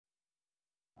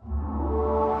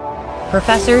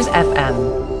Professors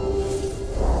FM.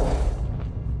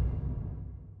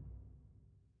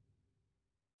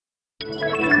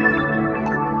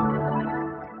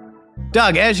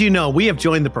 Doug, as you know, we have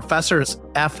joined the Professors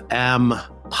FM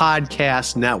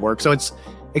podcast network, so it's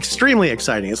extremely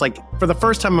exciting. It's like, for the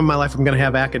first time in my life, I'm going to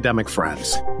have academic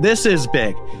friends. This is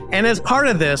big. And as part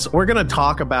of this, we're going to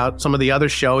talk about some of the other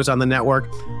shows on the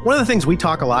network. One of the things we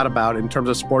talk a lot about in terms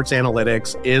of sports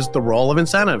analytics is the role of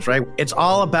incentives, right? It's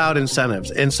all about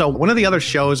incentives. And so one of the other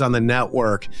shows on the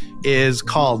network is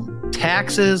called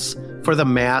Taxes for the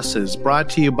Masses, brought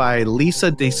to you by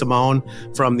Lisa DeSimone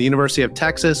from the University of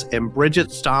Texas and Bridget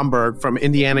Stomberg from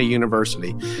Indiana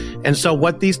University. And so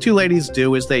what these two ladies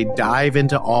do is they dive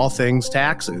into all things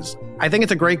taxes. I think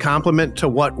it's a great compliment to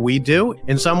what we do.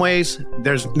 In some ways,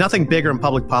 there's nothing bigger in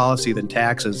public policy than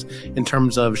taxes in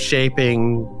terms of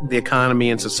shaping the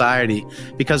economy and society,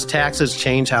 because taxes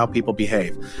change how people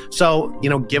behave. So,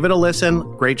 give it a listen.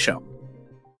 Great show.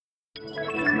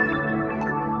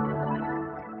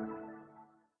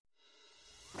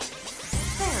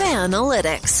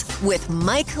 Analytics with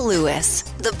Mike Lewis,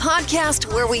 the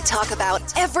podcast where we talk about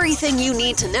everything you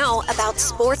need to know about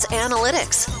sports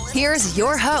analytics. Here's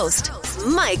your host,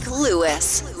 Mike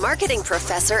Lewis, marketing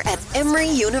professor at Emory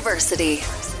University.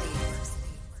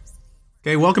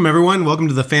 Okay, welcome everyone. Welcome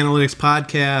to the Fanalytics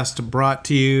podcast, brought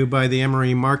to you by the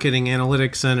Emory Marketing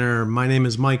Analytics Center. My name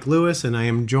is Mike Lewis, and I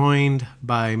am joined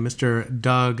by Mr.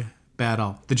 Doug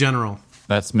Battle, the General.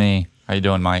 That's me. How you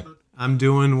doing, Mike? I'm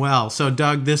doing well. So,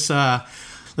 Doug, let's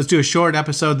do a short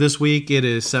episode this week. It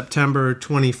is September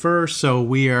 21st, so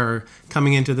we are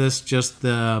coming into this just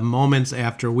the moments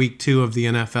after week 2 of the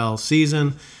NFL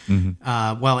season. Mm-hmm.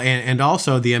 And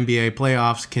also the NBA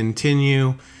playoffs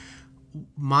continue.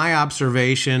 My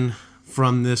observation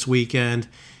from this weekend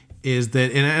is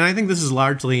that, and I think this is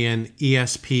largely an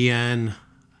ESPN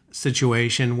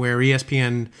situation, where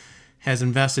ESPN has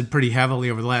invested pretty heavily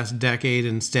over the last decade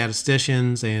in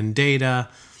statisticians and data,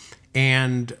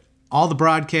 and all the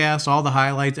broadcasts, all the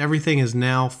highlights, everything is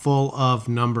now full of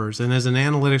numbers. And as an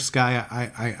analytics guy,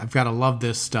 I've got to love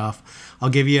this stuff. I'll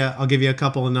give you a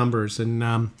couple of numbers,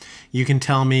 and you can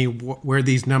tell me where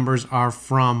these numbers are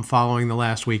from following the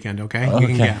last weekend. Okay, you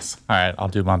can guess. All right, I'll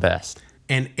do my best.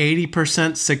 An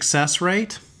 80% success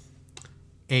rate,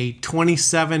 a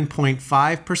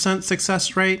 27.5%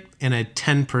 success rate, and a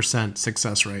 10%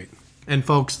 success rate. And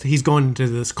folks, he's going into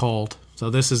this cold, so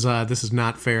this is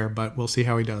not fair, but we'll see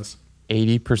how he does.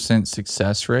 80%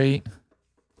 success rate.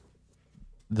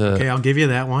 Okay, I'll give you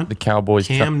that one. The Cowboys.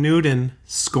 Cam Newton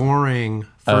scoring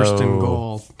first and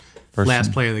goal,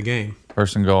 last play of the game.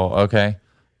 First and goal. Okay.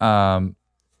 And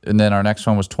then our next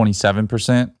one was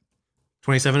 27%.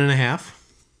 27.5.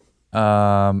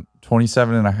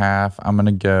 27.5. I'm going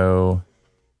to go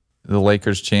the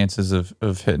Lakers' chances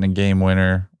of hitting a game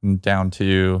winner down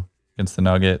 2 against the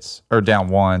Nuggets, or down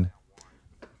 1.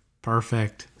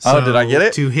 Perfect. So did I get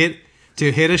it? To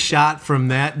hit a shot from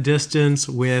that distance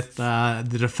with the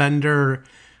defender,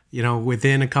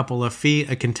 within a couple of feet,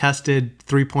 a contested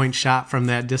 3-point shot from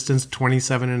that distance,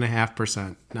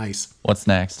 27.5%. Nice. What's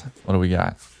next? What do we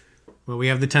got? Well, we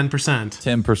have the 10%.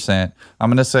 10%. I'm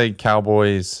going to say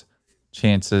Cowboys'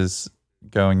 chances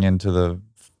going into the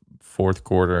fourth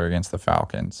quarter against the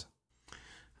Falcons.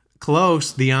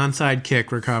 Close. The onside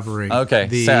kick recovery. Okay,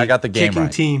 so I got the game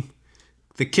right.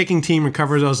 The kicking team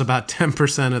recovers those about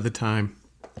 10% of the time.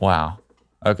 Wow.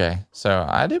 Okay, so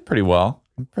I did pretty well.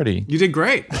 You did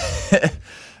great.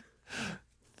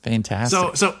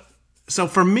 Fantastic. So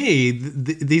for me,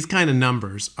 these kind of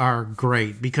numbers are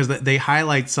great because they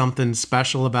highlight something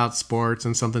special about sports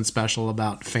and something special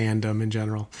about fandom in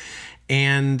general.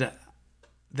 And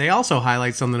they also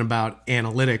highlight something about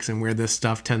analytics and where this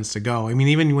stuff tends to go. I mean,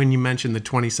 even when you mentioned the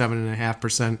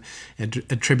 27.5%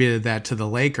 attributed that to the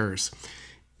Lakers,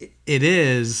 it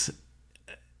is,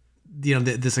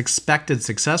 this expected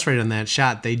success rate on that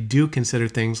shot. They do consider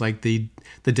things like the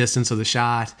distance of the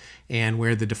shot and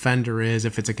where the defender is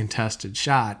if it's a contested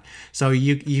shot. So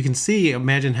you can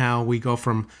imagine how we go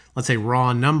from, let's say,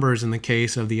 raw numbers in the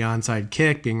case of the onside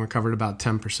kick being recovered about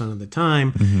 10% of the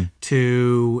time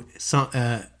to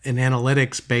an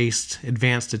analytics-based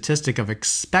advanced statistic of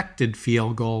expected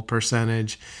field goal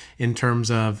percentage in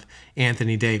terms of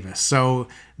Anthony Davis. So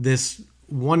this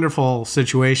wonderful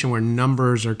situation where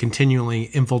numbers are continually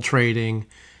infiltrating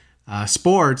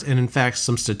sports, and in fact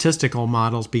some statistical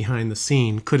models behind the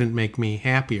scene couldn't make me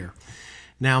happier.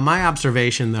 Now my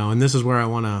observation though, and this is where I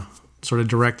want to sort of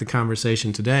direct the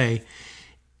conversation today,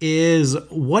 is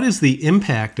what is the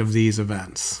impact of these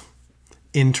events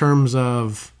in terms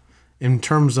of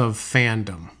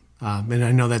fandom? And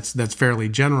I know that's fairly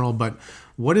general, but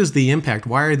what is the impact?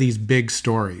 Why are these big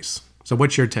stories? So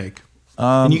what's your take?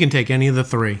 And you can take any of the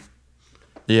three.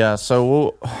 Yeah,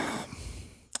 so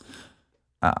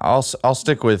I'll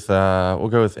stick with we'll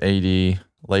go with AD,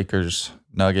 Lakers,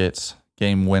 Nuggets,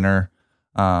 game winner.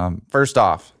 First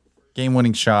off,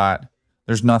 game-winning shot.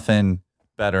 There's nothing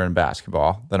better in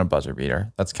basketball than a buzzer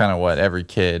beater. That's kind of what every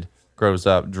kid grows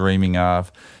up dreaming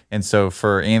of. And so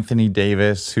for Anthony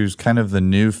Davis, who's kind of the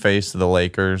new face of the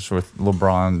Lakers with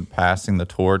LeBron passing the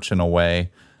torch in a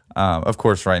way, of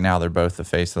course, right now they're both the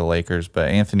face of the Lakers, but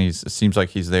Anthony seems like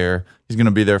he's there. He's going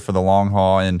to be there for the long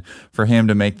haul. And for him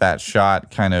to make that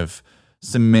shot kind of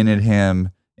cemented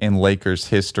him in Lakers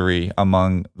history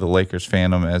among the Lakers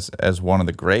fandom as one of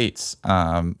the greats.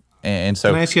 And so,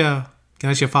 can I ask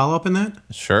you a follow-up in that?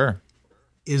 Sure.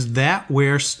 Is that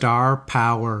where star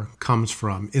power comes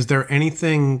from? Is there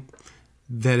anything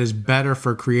that is better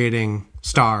for creating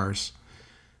stars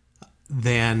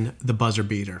than the buzzer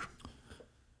beater?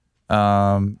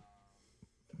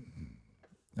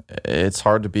 It's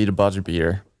hard to beat a buzzer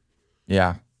beater.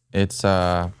 Yeah. It's,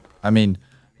 I mean,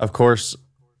 of course,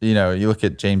 you look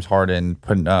at James Harden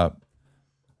putting up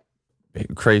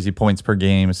crazy points per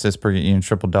game, assists per game,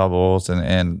 triple doubles,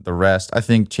 and the rest. I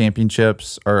think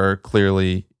championships are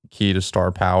clearly key to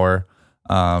star power.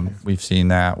 We've seen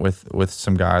that with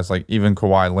some guys like even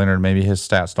Kawhi Leonard. Maybe his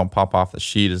stats don't pop off the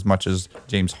sheet as much as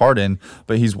James Harden,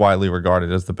 but he's widely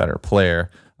regarded as the better player.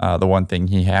 The one thing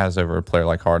he has over a player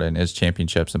like Harden is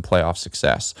championships and playoff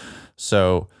success.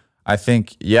 So I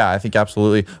think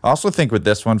absolutely. I also think with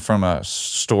this one from a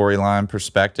storyline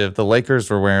perspective, the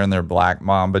Lakers were wearing their black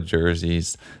Mamba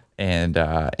jerseys, and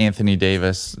Anthony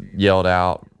Davis yelled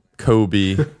out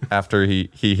Kobe after he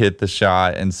hit the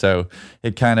shot. And so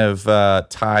it kind of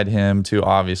tied him to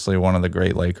obviously one of the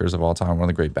great Lakers of all time, one of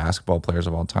the great basketball players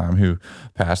of all time who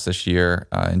passed this year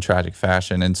in tragic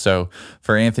fashion. And so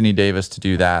for Anthony Davis to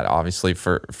do that, obviously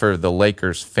for the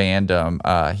Lakers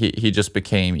fandom, he just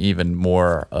became even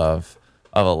more of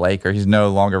a Laker. He's no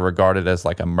longer regarded as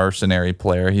like a mercenary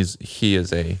player. He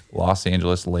is a Los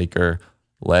Angeles Laker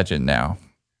legend now.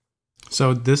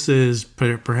 So this is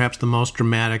perhaps the most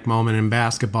dramatic moment in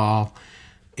basketball,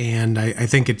 and I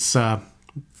think it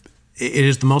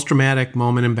is the most dramatic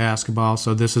moment in basketball.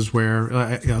 So this is where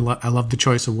I love the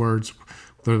choice of words,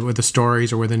 where the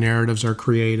stories or where the narratives are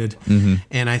created. Mm-hmm.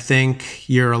 And I think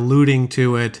you're alluding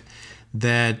to it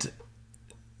that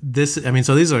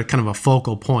so these are kind of a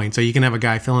focal point. So you can have a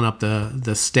guy filling up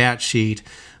the stat sheet,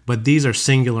 but these are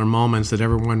singular moments that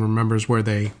everyone remembers where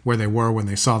they were when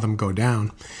they saw them go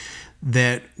down.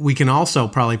 That we can also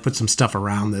probably put some stuff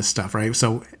around this stuff, right?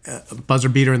 So buzzer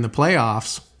beater in the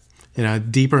playoffs,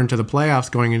 deeper into the playoffs,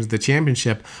 going into the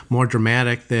championship, more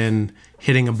dramatic than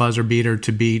hitting a buzzer beater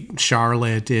to beat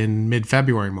Charlotte in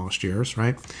mid-February most years,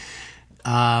 right?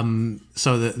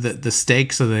 So the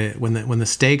stakes of when the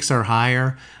stakes are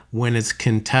higher, when it's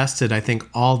contested, I think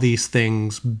all these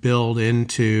things build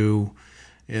into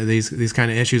these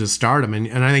kind of issues of stardom,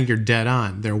 and I think you're dead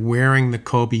on. They're wearing the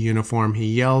Kobe uniform. He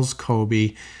yells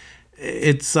Kobe.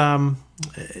 It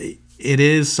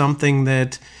is something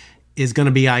that is going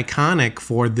to be iconic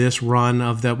for this run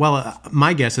of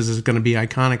my guess is it's going to be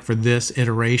iconic for this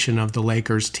iteration of the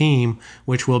Lakers team,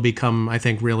 which will become, I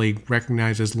think, really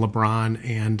recognized as LeBron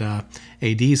and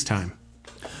AD's time.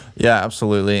 Yeah,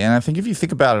 absolutely. And I think if you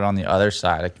think about it on the other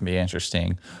side, it can be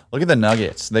interesting. Look at the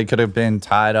Nuggets. They could have been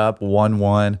tied up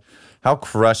 1-1. How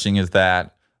crushing is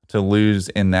that to lose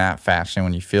in that fashion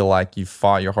when you feel like you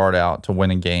fought your heart out to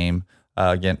win a game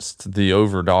against the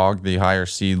overdog, the higher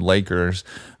seed Lakers?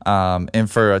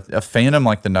 And for a fandom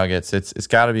like the Nuggets, it's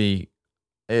got to be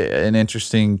an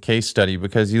interesting case study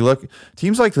because you look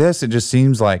teams like this, it just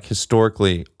seems like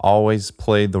historically always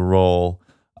played the role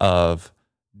of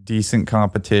decent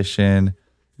competition,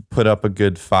 put up a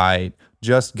good fight,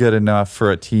 just good enough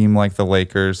for a team like the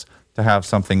Lakers to have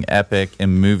something epic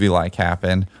and movie-like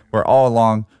happen, where all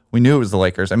along we knew it was the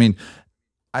Lakers. I mean,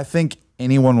 I think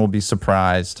anyone will be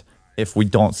surprised if we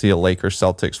don't see a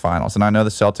Lakers-Celtics finals. And I know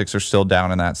the Celtics are still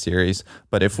down in that series,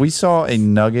 but if we saw a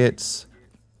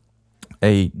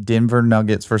Denver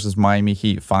Nuggets versus Miami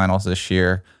Heat finals this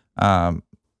year,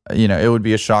 it would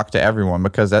be a shock to everyone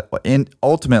because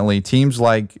ultimately teams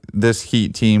like this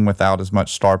Heat team without as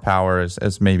much star power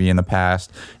as maybe in the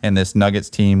past, and this Nuggets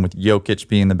team with Jokic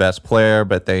being the best player,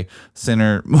 but they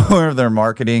center more of their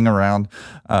marketing around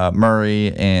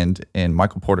Murray and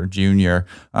Michael Porter Jr.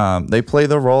 They play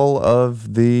the role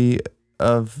of the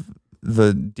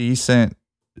decent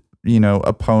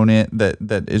opponent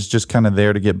that is just kind of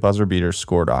there to get buzzer beaters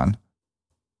scored on.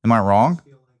 Am I wrong?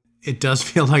 it does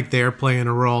feel like they're playing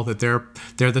a role, that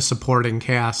they're the supporting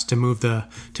cast to move the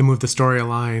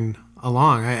storyline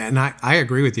along. I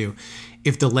agree with you.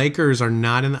 If the Lakers are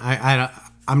not in,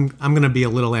 I'm going to be a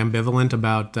little ambivalent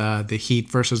about the Heat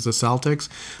versus the Celtics.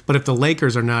 But if the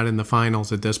Lakers are not in the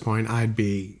finals at this point, I'd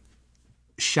be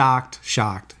shocked.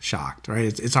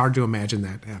 Right? It's hard to imagine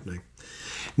that happening.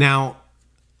 Now,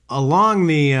 along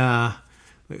the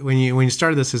when you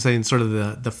started this, is saying sort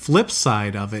of the flip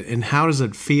side of it, and how does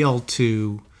it feel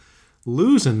to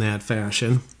lose in that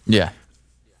fashion? Yeah,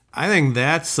 I think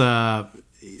that's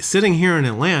sitting here in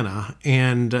Atlanta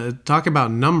and talk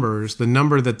about numbers. The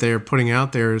number that they're putting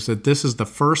out there is that this is the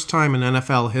first time in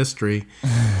NFL history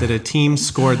that a team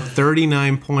scored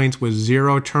 39 points with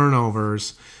 0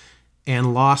 turnovers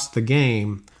and lost the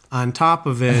game. On top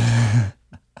of it,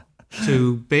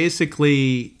 to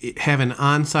basically have an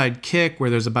onside kick where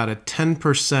there's about a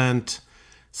 10%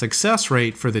 success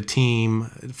rate for the team,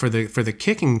 for the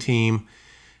kicking team,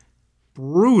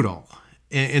 brutal.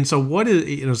 And so what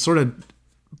is, sort of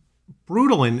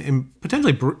brutal and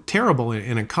potentially terrible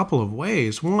in a couple of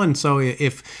ways. One, so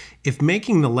if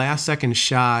making the last second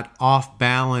shot off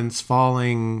balance,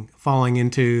 falling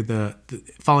into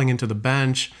the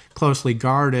bench, closely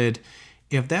guarded,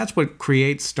 if that's what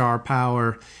creates star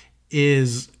power,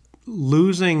 is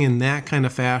losing in that kind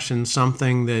of fashion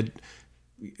something that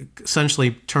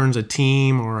essentially turns a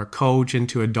team or a coach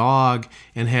into a dog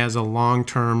and has a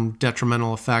long-term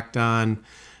detrimental effect on.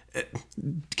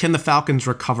 Can the Falcons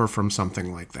recover from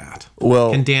something like that?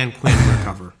 Well, can Dan Quinn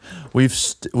recover? We've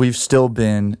still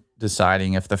been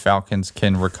deciding if the Falcons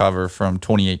can recover from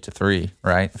 28-3,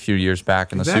 right? A few years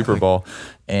back in the Super Bowl.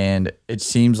 And it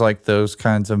seems like those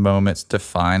kinds of moments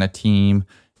define a team,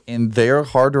 and they're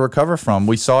hard to recover from.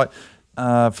 We saw it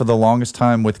for the longest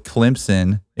time with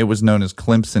Clemson. It was known as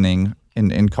Clemsoning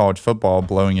in college football,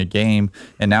 blowing a game.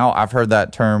 And now I've heard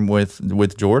that term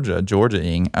with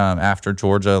Georgia-ing. After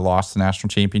Georgia lost the national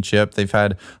championship, they've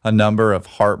had a number of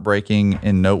heartbreaking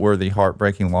and noteworthy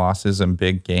heartbreaking losses in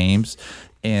big games.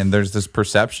 And there's this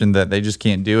perception that they just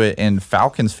can't do it. And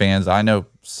Falcons fans, I know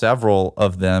several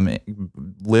of them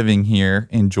living here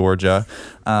in Georgia,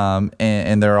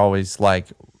 and they're always like,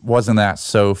 wasn't that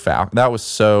so that was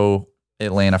so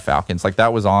Atlanta Falcons. Like,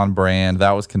 that was on brand.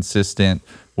 That was consistent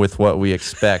with what we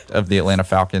expect of the Atlanta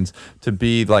Falcons to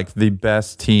be like the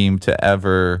best team to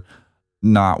ever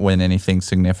not win anything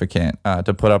significant,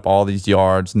 to put up all these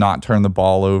yards, not turn the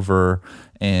ball over,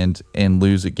 and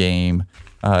lose a game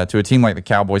to a team like the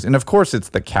Cowboys. And of course it's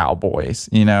the Cowboys,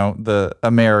 the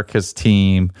America's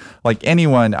team. Like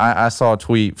anyone, I saw a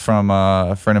tweet from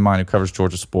a friend of mine who covers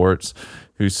Georgia sports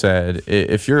who said,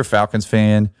 if you're a Falcons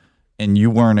fan and you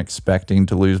weren't expecting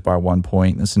to lose by 1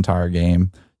 point in this entire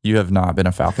game, you have not been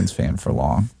a Falcons fan for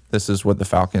long. This is what the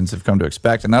Falcons have come to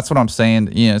expect. And that's what I'm saying.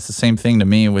 It's the same thing to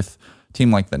me with a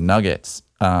team like the Nuggets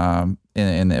in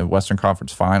the Western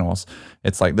Conference Finals.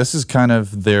 It's like, this is kind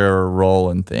of their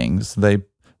role in things. The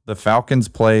Falcons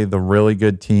play the really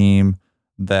good team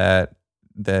that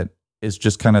is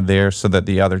just kind of there so that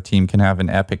the other team can have an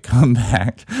epic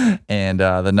comeback. And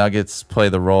the Nuggets play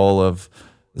the role of,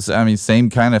 same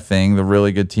kind of thing, the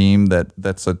really good team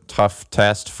that's a tough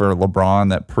test for LeBron,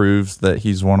 that proves that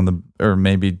he's or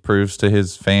maybe proves to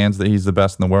his fans that he's the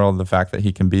best in the world, the fact that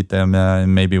he can beat them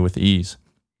maybe with ease.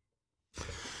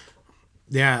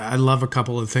 Yeah, I love a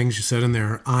couple of things you said in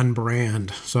there on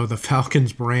brand. So the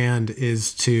Falcons brand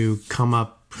is to come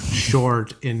up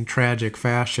short in tragic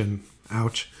fashion.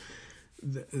 Ouch.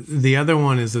 The other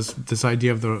one is this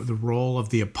idea of the role of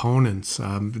the opponents.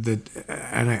 And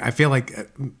I feel like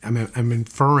I'm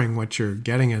inferring what you're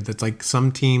getting at. That's like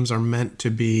some teams are meant to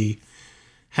be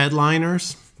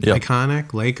headliners, yep.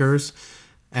 Iconic, Lakers,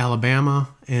 Alabama,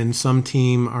 and some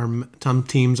teams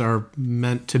are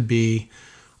meant to be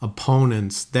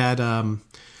opponents. That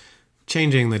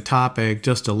changing the topic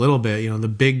just a little bit, the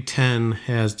Big Ten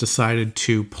has decided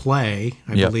to play,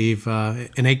 I yep. believe, an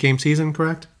 8-game season,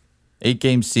 correct?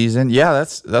 8-game season. Yeah,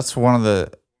 that's one of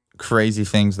the crazy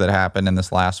things that happened in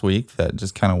this last week that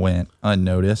just kind of went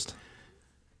unnoticed.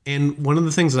 And one of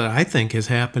the things that I think has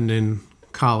happened in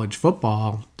college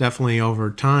football, definitely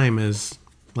over time, is,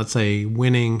 let's say,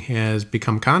 winning has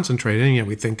become concentrated. And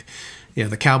we think,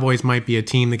 the Cowboys might be a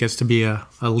team that gets to be a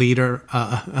leader,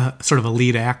 sort of a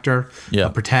lead actor, yeah. a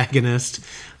protagonist.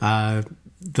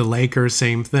 The Lakers,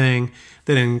 same thing.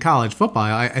 That in college football,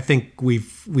 I think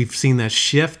we've seen that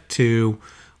shift to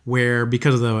where,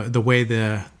 because of the way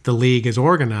the league is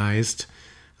organized,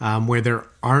 where there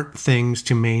aren't things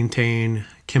to maintain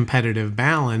competitive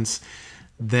balance,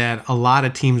 that a lot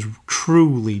of teams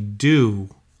truly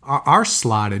are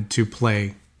slotted to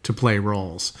play to play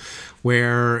roles.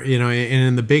 Where,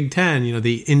 in the Big Ten,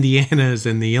 the Indianas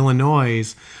and the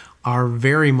Illinois are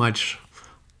very much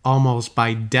almost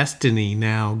by destiny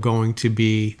now going to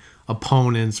be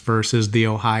opponents versus the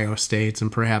Ohio States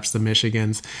and perhaps the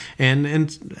Michigans.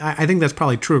 And I think that's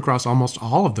probably true across almost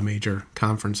all of the major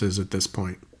conferences at this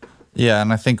point. Yeah,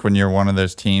 and I think when you're one of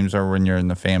those teams or when you're in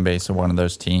the fan base of one of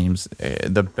those teams,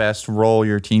 the best role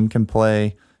your team can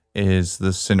play is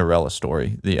the Cinderella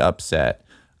story, the upset.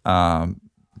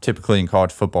 Typically in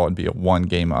college football, it'd be a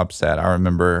one-game upset. I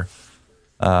remember,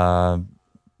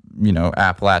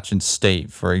 Appalachian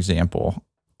State, for example,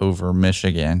 over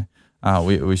Michigan.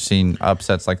 We've seen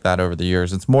upsets like that over the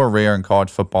years. It's more rare in college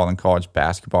football than college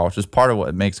basketball, which is part of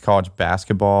what makes college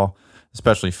basketball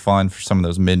especially fun for some of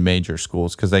those mid-major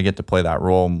schools because they get to play that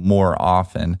role more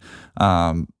often.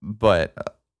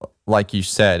 But like you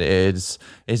said, it's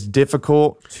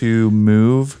difficult to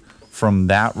move from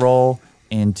that role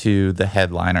into the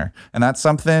headliner. And that's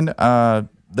something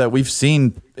that we've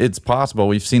seen. It's possible.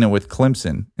 We've seen it with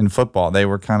Clemson in football. They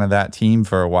were kind of that team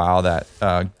for a while, that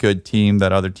good team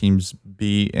that other teams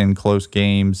beat in close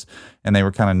games, and they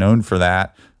were kind of known for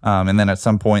that. And then at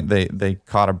some point they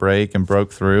caught a break and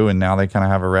broke through, and now they kind of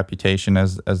have a reputation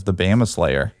as the Bama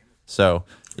Slayer. So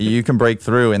you can break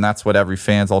through, and that's what every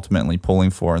fan's ultimately pulling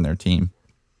for in their team.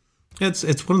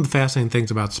 It's one of the fascinating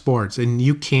things about sports, and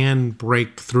you can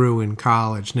break through in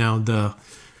college. Now,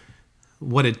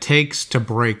 what it takes to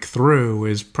break through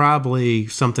is probably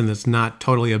something that's not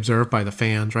totally observed by the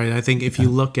fans, right? I think if you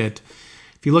look at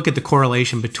the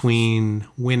correlation between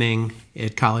winning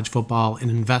at college football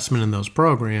and investment in those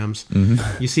programs,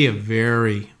 you see a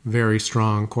very, very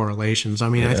strong correlations. I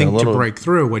mean, I think to break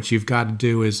through, what you've got to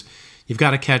do is you've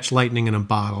got to catch lightning in a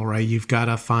bottle, right? You've got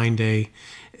to find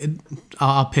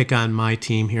I'll pick on my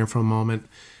team here for a moment.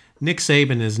 Nick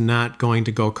Saban is not going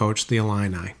to go coach the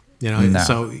Illini. No.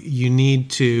 So you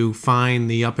need to find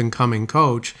the up-and-coming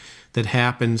coach that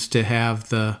happens to have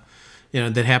that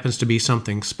happens to be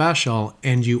something special,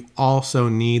 and you also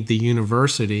need the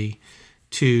university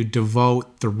to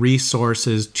devote the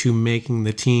resources to making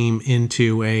the team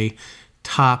into a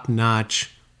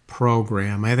top-notch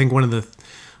program. I think one of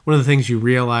the things you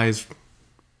realize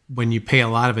when you pay a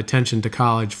lot of attention to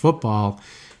college football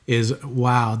is,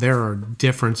 wow, there are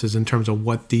differences in terms of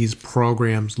what these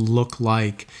programs look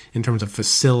like in terms of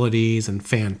facilities and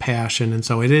fan passion. And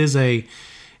so it's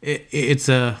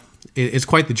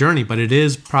quite the journey, but it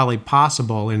is probably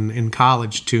possible in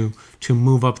college to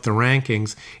move up the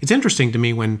rankings. It's interesting to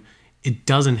me when it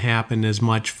doesn't happen as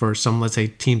much for some, let's say,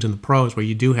 teams in the pros where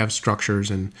you do have structures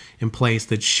in place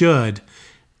that should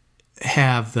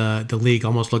have the league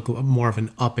almost look more of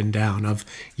an up and down of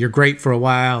you're great for a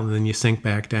while and then you sink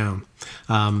back down.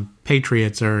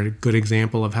 Patriots are a good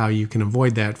example of how you can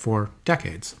avoid that for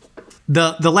decades.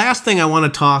 The last thing I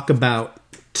want to talk about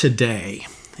today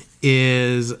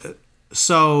is,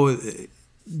 so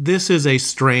this is a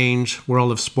strange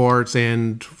world of sports,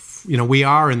 and we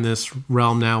are in this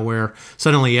realm now where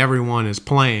suddenly everyone is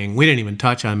playing. We didn't even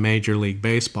touch on Major League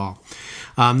Baseball.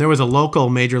 There was a local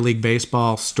Major League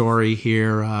Baseball story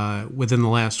here within the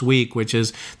last week, which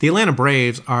is the Atlanta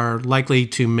Braves are likely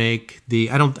to make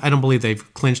I don't believe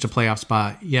they've clinched a playoff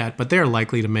spot yet, but they're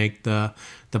likely to make the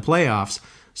playoffs.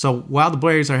 So while the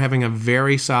Braves are having a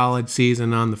very solid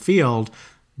season on the field,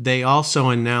 they also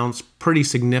announced pretty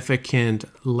significant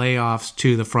layoffs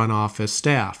to the front office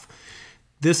staff.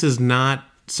 This is not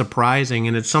surprising,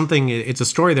 and it's a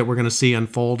story that we're going to see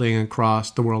unfolding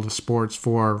across the world of sports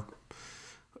for,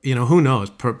 who knows,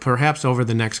 perhaps over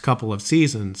the next couple of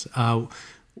seasons.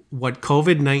 What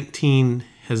COVID-19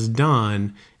 has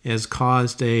done is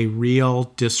caused a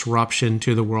real disruption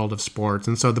to the world of sports.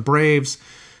 And so the Braves,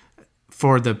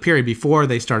 for the period before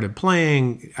they started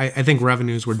playing, I think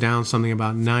revenues were down something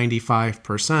about 95%.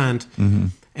 Mm-hmm.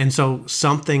 And so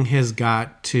something's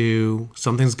got to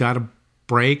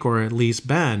break or at least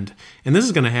bend. And this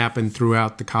is going to happen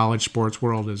throughout the college sports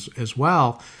world as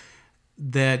well,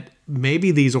 that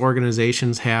maybe these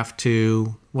organizations they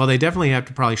definitely have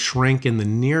to probably shrink in the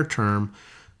near term.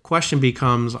 Question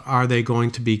becomes, are they going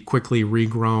to be quickly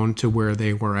regrown to where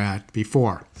they were at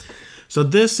before? So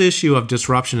this issue of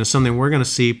disruption is something we're going to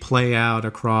see play out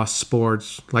across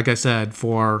sports, like I said,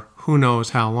 for who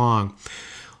knows how long.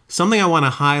 Something I want to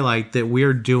highlight that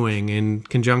we're doing in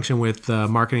conjunction with the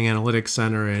Marketing Analytics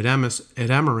Center at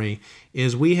Emory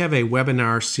is we have a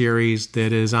webinar series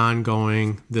that is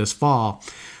ongoing this fall.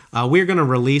 We're going to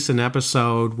release an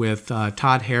episode with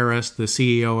Todd Harris, the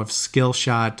CEO of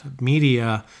Skillshot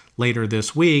Media, later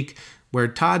this week, where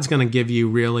Todd's going to give you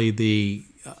really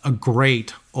a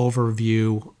great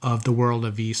overview of the world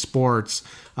of esports.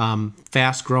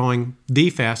 The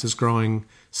fastest growing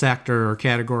sector or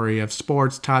category of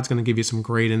sports. Todd's going to give you some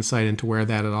great insight into where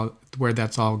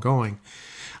that's all going.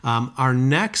 Our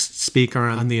next speaker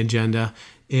on the agenda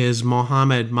is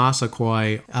Mohamed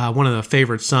Massaquoi, one of the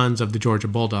favorite sons of the Georgia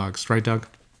Bulldogs, right, Doug?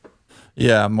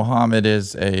 Yeah, Mohamed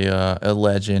is a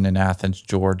legend in Athens,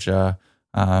 Georgia.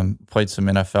 Played some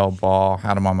NFL ball,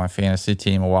 had him on my fantasy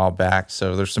team a while back.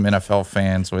 So there's some NFL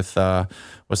fans with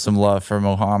some love for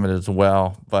Mohamed as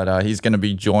well. But he's going to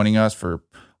be joining us for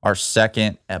our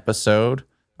second episode,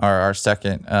 our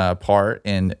second part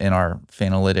in our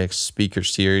Fanalytics speaker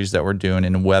series that we're doing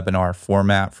in webinar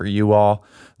format for you all.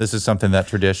 This is something that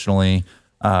traditionally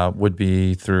would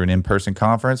be through an in-person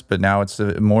conference, but now it's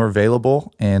more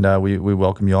available, and we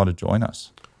welcome you all to join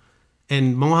us.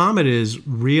 And Mohamed is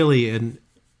really an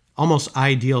almost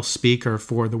ideal speaker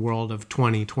for the world of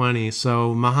 2020.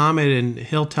 So Mohamed, and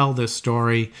he'll tell this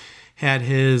story, had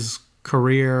his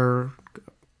career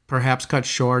perhaps cut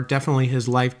short. Definitely his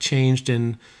life changed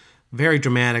in very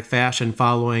dramatic fashion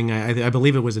following, I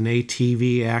believe it was an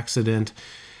ATV accident.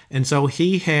 And so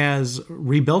he has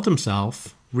rebuilt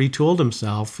himself, retooled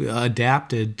himself,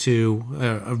 adapted to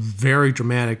a very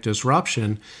dramatic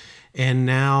disruption, and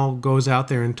now goes out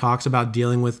there and talks about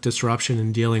dealing with disruption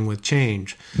and dealing with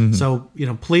change. Mm-hmm. So,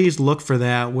 please look for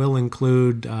that. We'll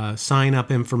include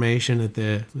sign-up information in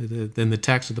the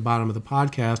text at the bottom of the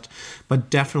podcast, but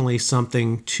definitely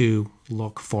something to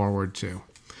look forward to.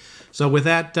 So with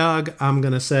that, Doug, I'm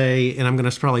going to say, and I'm going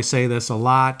to probably say this a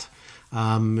lot,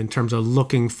 in terms of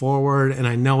looking forward, and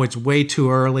I know it's way too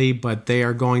early, but they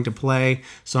are going to play.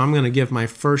 So I'm going to give my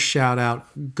first shout out,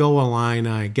 go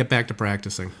Illini, get back to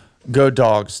practicing. Go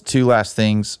Dogs. Two last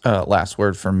things, last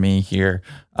word from me here.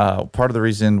 Part of the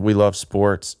reason we love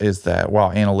sports is that while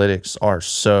analytics are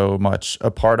so much a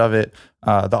part of it,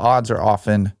 the odds are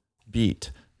often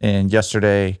beat. And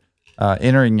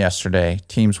entering yesterday,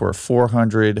 teams were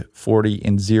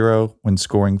 440-0 when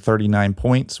scoring 39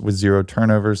 points with 0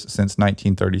 turnovers since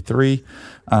 1933.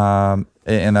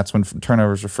 And that's when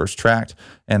turnovers were first tracked.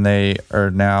 And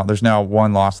there's now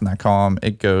one loss in that column.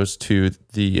 It goes to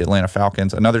the Atlanta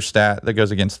Falcons. Another stat that goes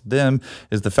against them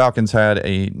is the Falcons had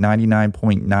a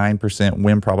 99.9%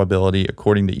 win probability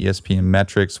according to ESPN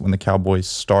metrics when the Cowboys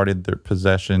started their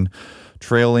possession,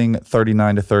 trailing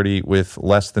 39-30 with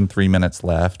less than 3 minutes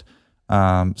left.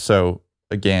 So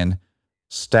again,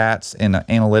 stats and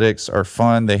analytics are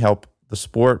fun. They help the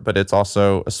sport, but it's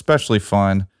also especially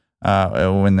fun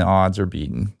when the odds are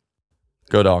beaten.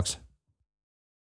 Go Dogs.